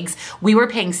 18 eggs. We were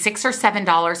paying $6 or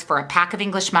 $7 for a pack of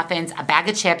English muffins, a bag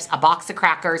of chips, a box of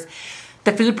crackers.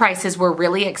 The food prices were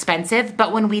really expensive,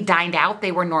 but when we dined out,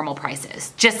 they were normal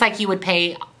prices, just like you would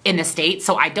pay in the States.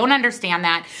 So I don't understand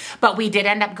that, but we did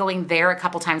end up going there a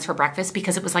couple times for breakfast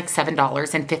because it was like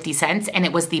 $7.50 and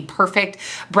it was the perfect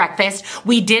breakfast.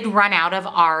 We did run out of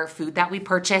our food that we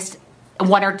purchased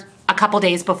a couple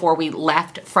days before we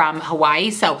left from Hawaii.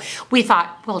 So we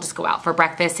thought we'll just go out for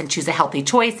breakfast and choose a healthy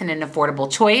choice and an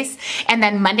affordable choice. And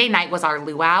then Monday night was our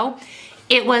luau.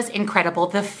 It was incredible.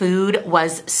 The food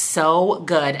was so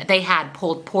good. They had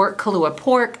pulled pork, kalua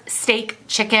pork, steak,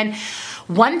 chicken.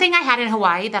 One thing I had in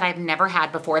Hawaii that I've never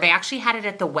had before, they actually had it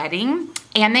at the wedding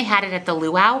and they had it at the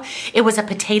luau. It was a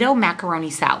potato macaroni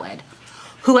salad.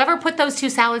 Whoever put those 2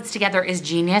 salads together is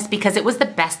genius because it was the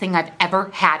best thing I've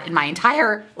ever had in my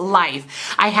entire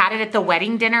life. I had it at the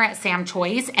wedding dinner at Sam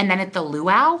Choi's, and then at the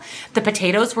luau, the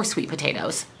potatoes were sweet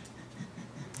potatoes.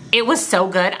 It was so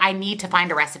good. I need to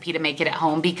find a recipe to make it at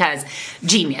home because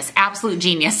genius, absolute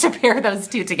genius to pair those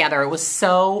 2 together. It was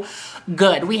so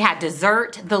good. We had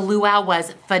dessert. The luau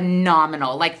was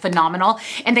phenomenal, like phenomenal.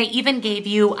 And they even gave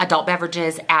you adult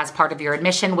beverages as part of your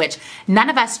admission, which none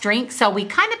of us drink. So we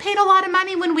kind of paid a lot of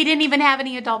money when we didn't even have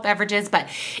any adult beverages, but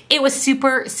it was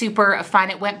super, super fun.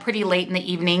 It went pretty late in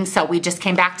the evening. So we just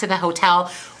came back to the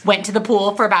hotel, went to the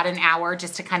pool for about an hour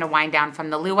just to kind of wind down from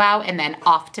the luau, and then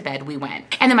off to bed we went.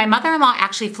 And then my mother-in-law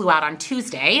actually flew out on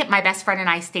Tuesday. My best friend and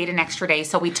I stayed an extra day,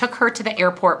 so we took her to the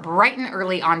airport bright and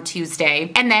early on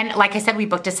Tuesday. And then, like I said, we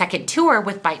booked a second tour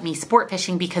with Bite Me Sport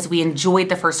Fishing because we enjoyed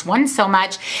the first one so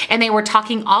much, and they were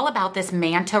talking all about this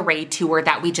manta ray tour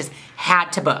that we just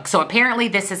had to book. So apparently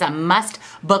this is a must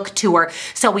book tour.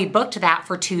 So we booked that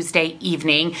for Tuesday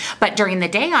evening, but during the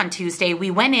day on Tuesday, we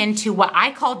went into what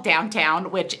I called downtown,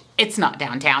 which it's not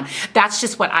downtown. That's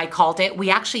just what I called it. We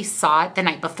actually saw it the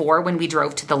night before when we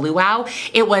drove to the luau.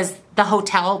 It was the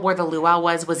hotel where the luau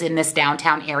was in this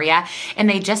downtown area, and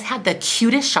they just had the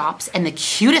cutest shops and the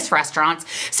cutest restaurants.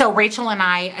 So Rachel and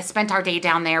I spent our day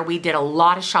down there. We did a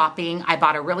lot of shopping. I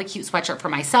bought a really cute sweatshirt for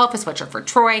myself, a sweatshirt for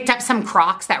Troy, picked up some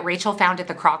Crocs that Rachel found at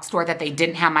the Croc store that they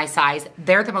didn't have my size.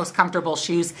 They're the most comfortable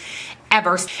shoes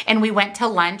ever. And we went to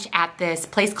lunch at this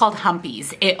place called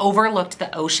Humpy's. It overlooked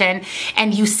the ocean,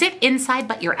 and you sit inside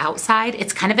but you're outside.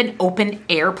 It's kind of an open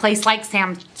air place like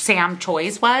Sam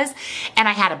Choi's was. And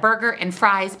I had a burger and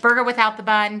fries, burger without the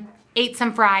bun, ate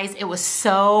some fries. It was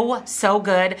so, so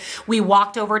good. We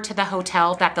walked over to the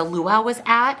hotel that the luau was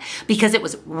at because it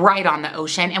was right on the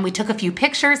ocean, and we took a few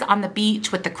pictures on the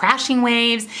beach with the crashing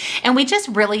waves, and we just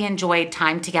really enjoyed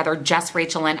time together, just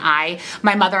Rachel and I.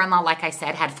 My mother-in-law, like I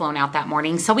said, had flown out that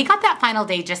morning, so we got that final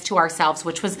day just to ourselves,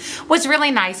 which was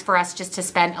really nice for us just to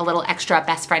spend a little extra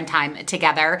best friend time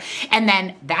together. And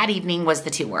then that evening was the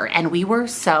tour, and we were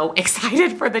so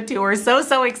excited for the tour,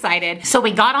 so excited. So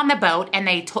we got on the boat, and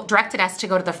they directed us to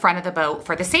go to the front of the boat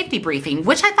for the safety briefing,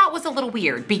 which I thought was a little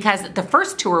weird because the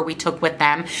first tour we took with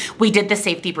them, we did the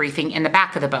safety briefing in the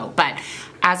back of the boat. But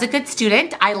as a good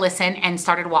student, I listened and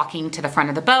started walking to the front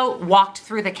of the boat, walked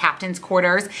through the captain's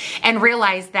quarters, and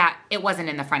realized that it wasn't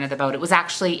in the front of the boat. It was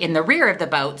actually in the rear of the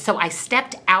boat. So I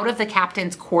stepped out of the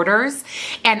captain's quarters,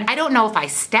 and I don't know if I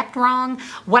stepped wrong.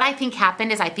 What I think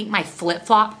happened is I think my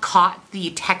flip-flop caught the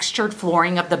textured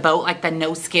flooring of the boat, like the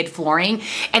no-skid flooring,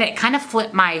 and it kind of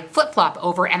flipped my flip-flop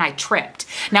over, and I tripped.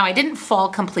 Now, I didn't fall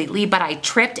completely, but I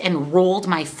tripped and rolled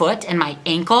my foot and my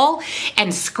ankle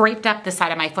and scraped up the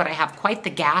side of my foot. I have quite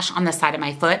the gash on the side of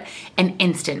my foot, and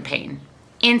instant pain.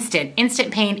 Instant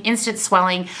pain, instant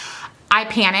swelling. I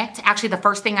panicked. Actually, the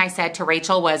first thing I said to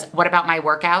Rachel was, what about my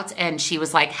workouts? And she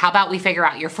was like, how about we figure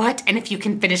out your foot and if you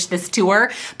can finish this tour?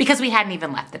 Because we hadn't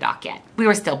even left the dock yet. We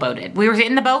were still boated. We were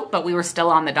in the boat, but we were still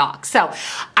on the dock. So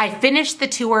I finished the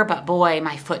tour, but boy,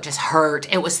 my foot just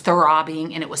hurt. It was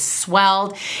throbbing and it was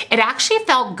swelled. It actually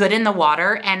felt good in the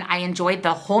water, and I enjoyed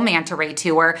the whole manta ray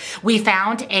tour. We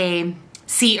found a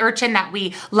sea urchin that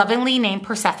we lovingly named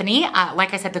Persephone.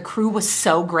 Like I said, the crew was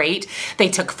so great. They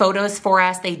took photos for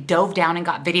us. They dove down and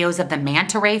got videos of the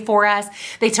manta ray for us.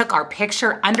 They took our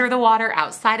picture under the water,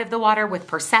 outside of the water with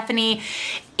Persephone.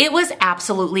 It was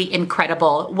absolutely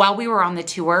incredible. While we were on the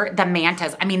tour, the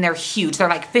mantas, I mean, they're huge. They're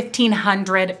like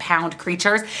 1,500 pound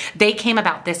creatures. They came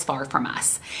about this far from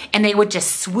us, and they would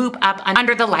just swoop up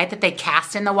under the light that they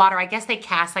cast in the water. I guess they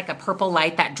cast like a purple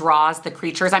light that draws the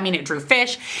creatures. I mean, it drew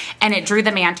fish and it drew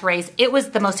the manta rays. It was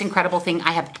the most incredible thing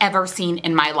I have ever seen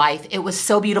in my life. It was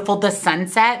so beautiful. The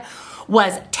sunset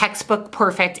was textbook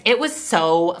perfect. It was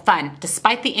so fun.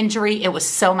 Despite the injury, it was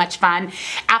so much fun.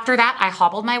 After that, I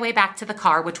hobbled my way back to the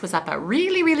car, which was up a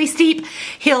really, really steep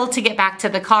hill to get back to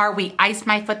the car. We iced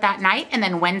my foot that night, and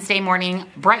then Wednesday morning,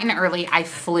 bright and early, I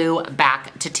flew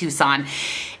back to Tucson.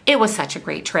 It was such a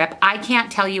great trip. I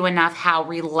can't tell you enough how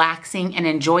relaxing and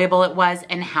enjoyable it was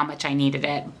and how much I needed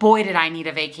it. Boy, did I need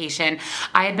a vacation.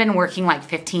 I had been working like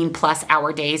 15+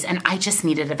 hour days, and I just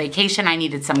needed a vacation. I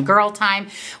needed some girl time.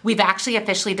 We've actually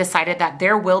officially decided that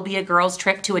there will be a girls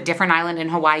trip to a different island in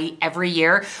Hawaii every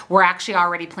year. We're actually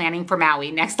already planning for Maui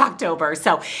next October.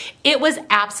 So it was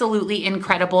absolutely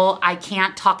incredible. I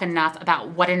can't talk enough about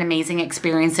what an amazing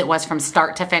experience it was from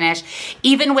start to finish.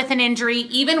 Even with an injury,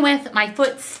 even with my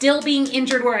foot still being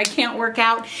injured where I can't work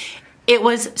out, it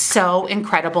was so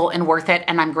incredible and worth it,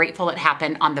 and I'm grateful it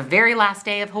happened on the very last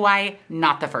day of Hawaii,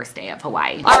 not the first day of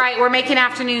Hawaii. All right, we're making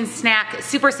afternoon snack.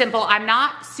 Super simple. I'm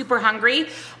not super hungry,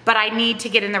 but I need to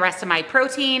get in the rest of my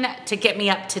protein to get me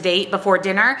up to date before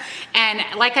dinner. And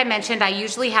like I mentioned, I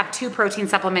usually have 2 protein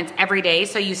supplements every day.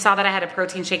 So you saw that I had a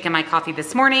protein shake in my coffee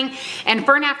this morning. And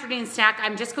for an afternoon snack,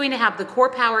 I'm just going to have the Core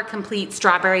Power Complete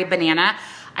Strawberry Banana.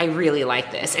 I really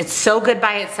like this. It's so good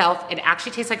by itself. It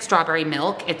actually tastes like strawberry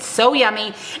milk. It's so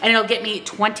yummy, and it'll get me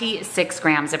 26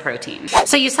 grams of protein.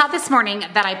 So you saw this morning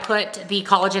that I put the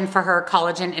Collagen for Her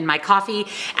collagen in my coffee.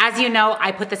 As you know,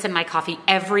 I put this in my coffee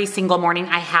every single morning.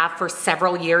 I have for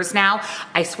several years now.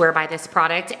 I swear by this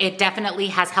product. It definitely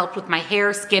has helped with my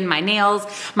hair, skin, my nails,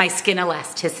 my skin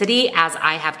elasticity as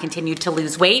I have continued to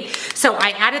lose weight. So I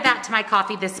added that to my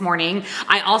coffee this morning.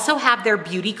 I also have their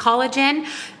beauty collagen.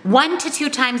 1 to 2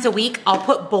 times a week, I'll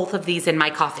put both of these in my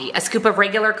coffee. A scoop of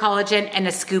regular collagen and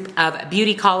a scoop of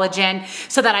beauty collagen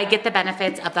so that I get the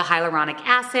benefits of the hyaluronic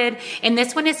acid. And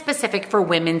this one is specific for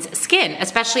women's skin,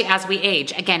 especially as we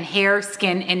age. Again, hair,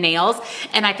 skin, and nails.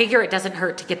 And I figure it doesn't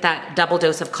hurt to get that double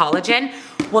dose of collagen.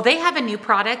 Well, they have a new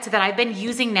product that I've been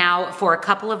using now for a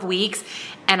couple of weeks,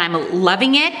 and I'm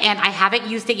loving it, and I haven't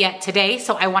used it yet today,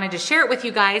 so I wanted to share it with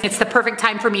you guys. It's the perfect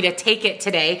time for me to take it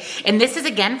today. And this is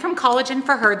again from Collagen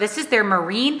for Her. This is their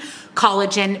Marine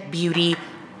Collagen Beauty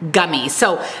Gummy.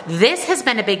 So this has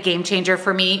been a big game changer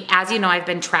for me. As you know, I've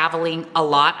been traveling a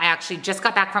lot. I actually just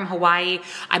got back from Hawaii.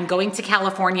 I'm going to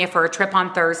California for a trip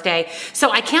on Thursday. So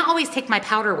I can't always take my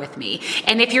powder with me.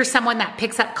 And if you're someone that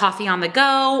picks up coffee on the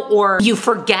go, or you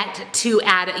forget to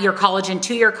add your collagen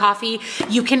to your coffee,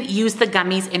 you can use the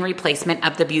gummies in replacement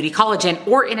of the beauty collagen,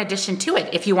 or in addition to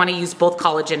it if you want to use both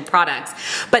collagen products.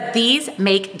 But these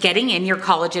make getting in your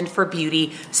collagen for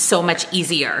beauty so much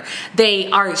easier.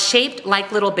 They are shaped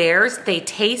like little bears. They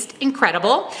taste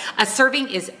incredible. A serving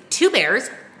is 2 bears.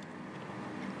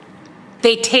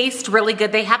 They taste really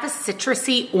good. They have a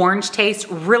citrusy orange taste,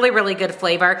 really, really good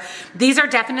flavor. These are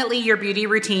definitely your beauty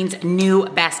routine's new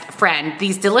best friend.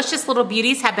 These delicious little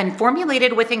beauties have been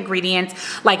formulated with ingredients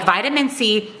like vitamin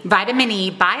C, vitamin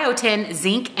E, biotin,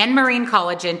 zinc, and marine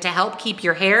collagen to help keep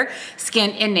your hair,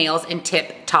 skin, and nails in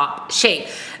tip-top shape.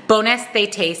 Bonus, they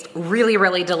taste really,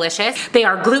 really delicious. They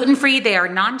are gluten-free, they are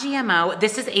non-GMO.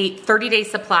 This is a 30-day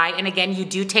supply, and again, you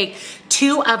do take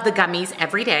 2 of the gummies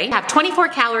every day. Have 24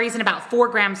 calories and about 4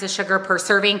 grams of sugar per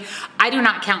serving. I do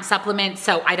not count supplements,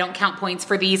 so I don't count points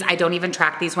for these. I don't even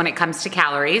track these when it comes to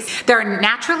calories. They're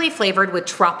naturally flavored with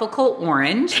tropical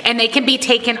orange, and they can be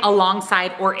taken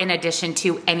alongside or in addition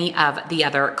to any of the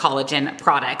other collagen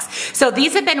products. So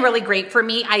these have been really great for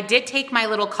me. I did take my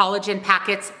little collagen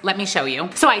packets. Let me show you.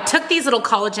 So I took these little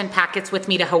collagen packets with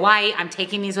me to Hawaii. I'm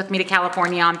taking these with me to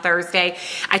California on Thursday.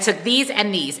 I took these,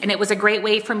 and it was a great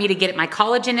way for me to get my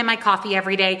collagen in my coffee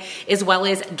every day, as well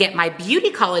as get my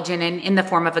beauty collagen in the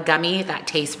form of a gummy that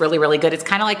tastes really, really good. It's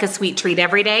kind of like a sweet treat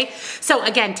every day. So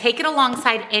again, take it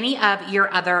alongside any of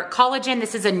your other collagen.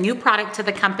 This is a new product to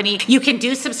the company. You can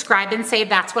do subscribe and save.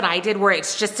 That's what I did, where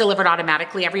it's just delivered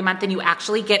automatically every month, and you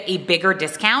actually get a bigger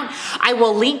discount. I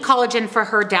will link Collagen for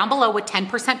Her down below with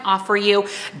 10% off for you.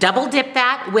 Double dip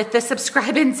that with the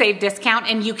subscribe and save discount,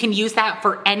 and you can use that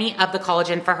for any of the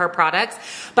Collagen for Her products.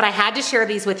 But I had to share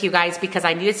these with you guys because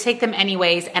I needed to take them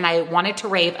anyways, and I wanted to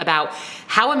rave about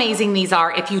how amazing these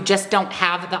are if you just don't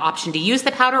have the option to use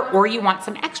the powder, or you want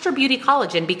some extra beauty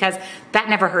collagen, because that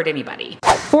never hurt anybody.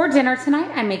 For dinner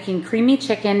tonight, I'm making creamy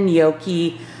chicken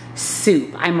gnocchi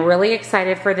soup. I'm really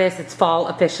excited for this. It's fall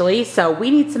officially, so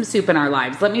we need some soup in our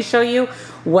lives. Let me show you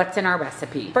what's in our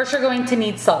recipe. First, you're going to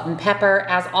need salt and pepper.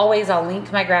 As always, I'll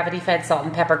link my gravity-fed salt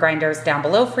and pepper grinders down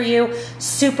below for you.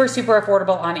 Super, super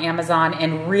affordable on Amazon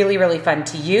and really, really fun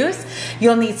to use.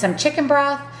 You'll need some chicken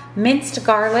broth, minced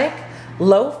garlic,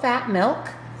 low-fat milk,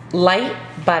 light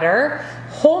butter,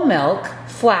 whole milk,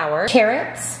 flour,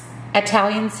 carrots,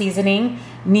 Italian seasoning,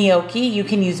 gnocchi. You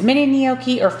can use mini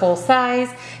gnocchi or full size.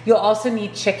 You'll also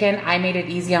need chicken. I made it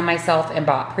easy on myself and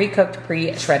bought pre-cooked,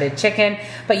 pre-shredded chicken,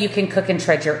 but you can cook and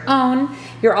shred your own.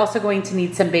 You're also going to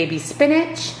need some baby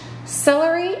spinach,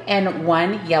 celery, and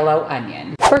 1 yellow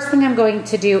onion. First thing I'm going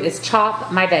to do is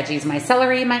chop my veggies, my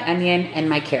celery, my onion, and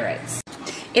my carrots.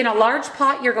 In a large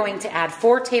pot, you're going to add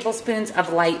 4 tablespoons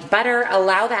of light butter.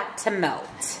 Allow that to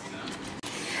melt.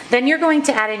 Then you're going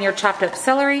to add in your chopped up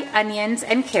celery, onions,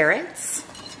 and carrots,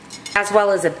 as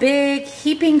well as a big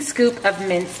heaping scoop of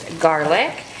minced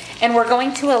garlic. And we're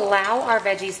going to allow our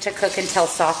veggies to cook until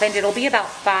softened. It'll be about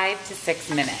 5 to 6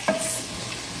 minutes.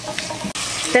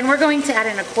 Then we're going to add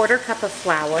in a 1/4 cup of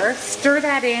flour, stir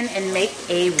that in, and make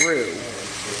a roux.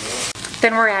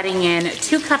 Then we're adding in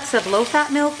 2 cups of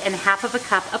low-fat milk and 1/2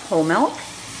 cup of whole milk.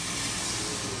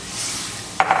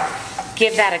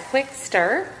 Give that a quick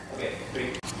stir.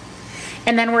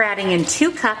 And then we're adding in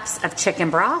 2 cups of chicken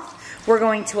broth. We're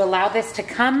going to allow this to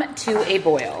come to a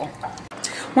boil.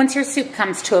 Once your soup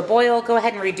comes to a boil, go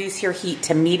ahead and reduce your heat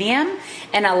to medium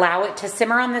and allow it to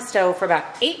simmer on the stove for about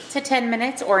 8 to 10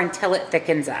 minutes or until it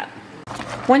thickens up.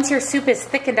 Once your soup is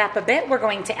thickened up a bit, we're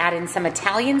going to add in some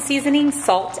Italian seasoning,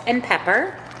 salt and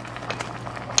pepper.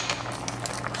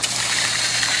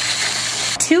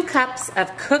 2 cups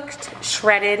of cooked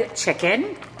shredded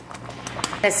chicken.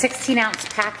 A 16-ounce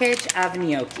package of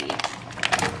gnocchi.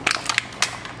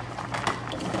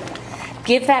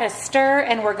 Give that a stir,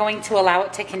 and we're going to allow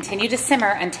it to continue to simmer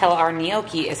until our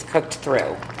gnocchi is cooked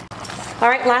through. All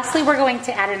right, lastly, we're going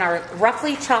to add in our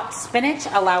roughly chopped spinach,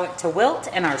 allow it to wilt,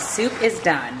 and our soup is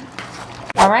done.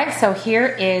 All right, so here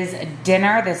is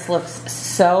dinner. This looks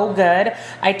so good.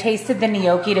 I tasted the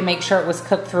gnocchi to make sure it was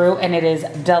cooked through, and it is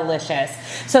delicious.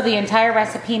 So the entire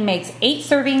recipe makes 8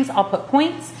 servings. I'll put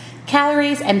points,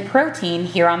 calories, and protein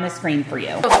here on the screen for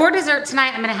you. For dessert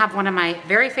tonight, I'm gonna have one of my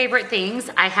very favorite things.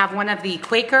 I have one of the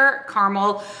Quaker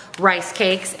caramel rice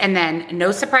cakes, and then,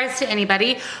 no surprise to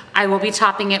anybody, I will be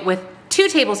topping it with 2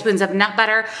 tablespoons of nut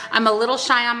butter. I'm a little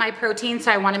shy on my protein,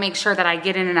 so I wanna make sure that I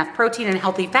get in enough protein and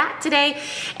healthy fat today.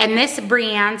 And this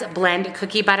Brienne's blend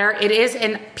cookie butter, it is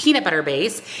in peanut butter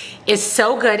base, is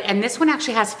so good. And this one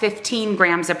actually has 15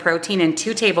 grams of protein and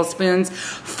 2 tablespoons,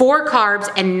 4 carbs,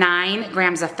 and 9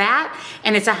 grams of fat.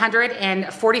 And it's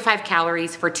 145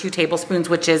 calories for 2 tablespoons,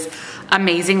 which is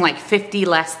amazing, like 50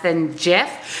 less than Jif.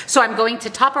 So I'm going to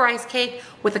top a rice cake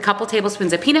with a couple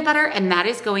tablespoons of peanut butter, and that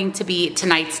is going to be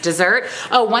tonight's dessert.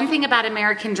 Oh, one thing about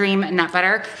American Dream nut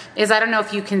butter is, I don't know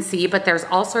if you can see, but there's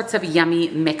all sorts of yummy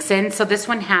mix-ins. So this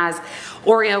one has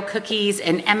Oreo cookies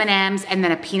and M&Ms and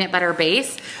then a peanut butter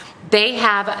base. They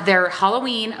have their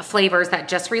Halloween flavors that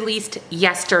just released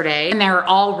yesterday, and they're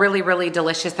all really, really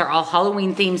delicious. They're all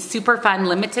Halloween themed, super fun,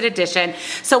 limited edition.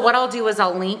 So what I'll do is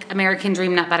I'll link American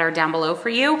Dream Nut Butter down below for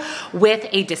you with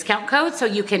a discount code, so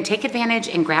you can take advantage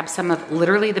and grab some of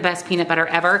literally the best peanut butter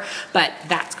ever. But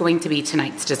that's going to be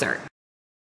tonight's dessert.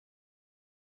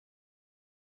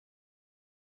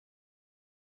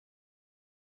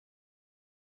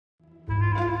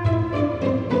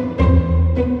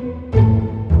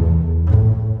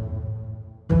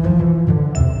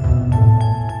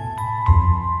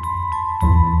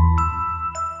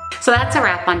 So that's a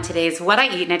wrap on today's What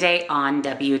I Eat in a Day on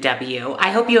WW.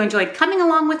 I hope you enjoyed coming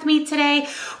along with me today.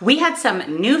 We had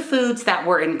some new foods that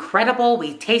were incredible.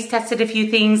 We taste tested a few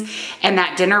things, and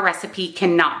that dinner recipe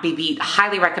cannot be beat.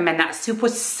 Highly recommend. That soup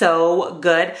was so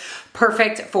good.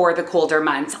 Perfect for the colder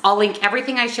months. I'll link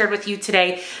everything I shared with you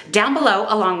today down below,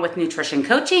 along with nutrition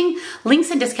coaching,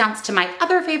 links and discounts to my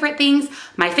other favorite things,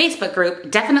 my Facebook group.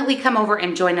 Definitely come over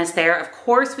and join us there. Of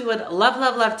course, we would love,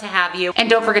 love, love to have you. And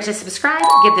don't forget to subscribe,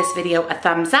 give this video a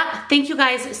thumbs up. Thank you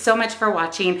guys so much for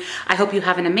watching. I hope you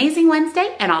have an amazing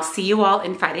Wednesday, and I'll see you all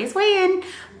in Friday's weigh-in.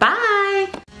 Bye.